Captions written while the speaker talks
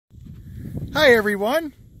Hi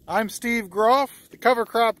everyone, I'm Steve Groff, the cover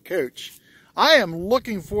crop coach. I am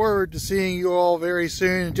looking forward to seeing you all very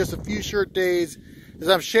soon in just a few short days as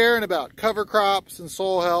I'm sharing about cover crops and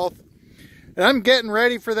soil health. And I'm getting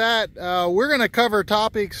ready for that. We're going to cover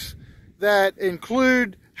topics that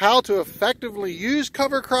include how to effectively use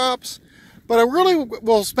cover crops, but I really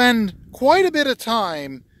will spend quite a bit of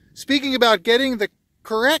time speaking about getting the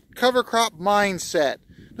correct cover crop mindset.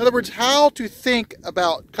 In other words, how to think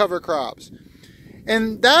about cover crops.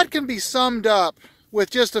 And that can be summed up with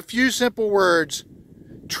just a few simple words.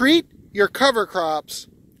 Treat your cover crops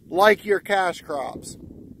like your cash crops.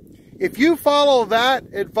 If you follow that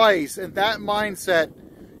advice and that mindset,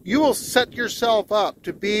 you will set yourself up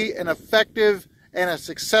to be an effective and a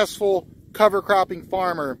successful cover cropping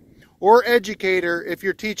farmer or educator if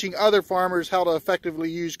you're teaching other farmers how to effectively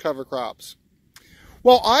use cover crops.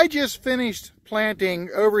 Well, I just finished planting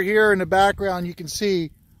over here in the background. You can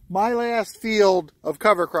see my last field of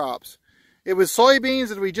cover crops. It was soybeans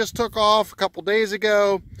that we just took off a couple days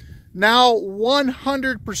ago. Now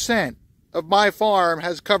 100% of my farm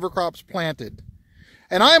has cover crops planted.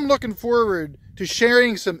 And I'm looking forward to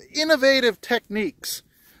sharing some innovative techniques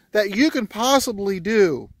that you can possibly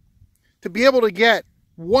do to be able to get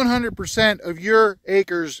 100% of your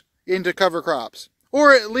acres into cover crops,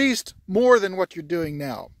 or at least more than what you're doing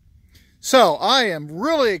now. So I am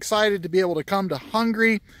really excited to be able to come to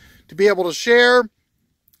Hungary, to be able to share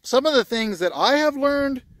some of the things that I have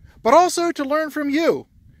learned, but also to learn from you,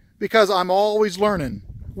 because I'm always learning.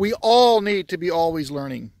 We all need to be always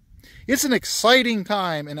learning. It's an exciting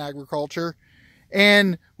time in agriculture,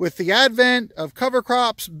 and with the advent of cover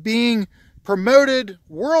crops being promoted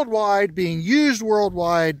worldwide, being used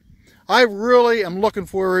worldwide, I really am looking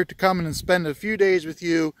forward to coming and spend a few days with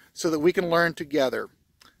you so that we can learn together.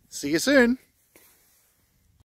 See you soon.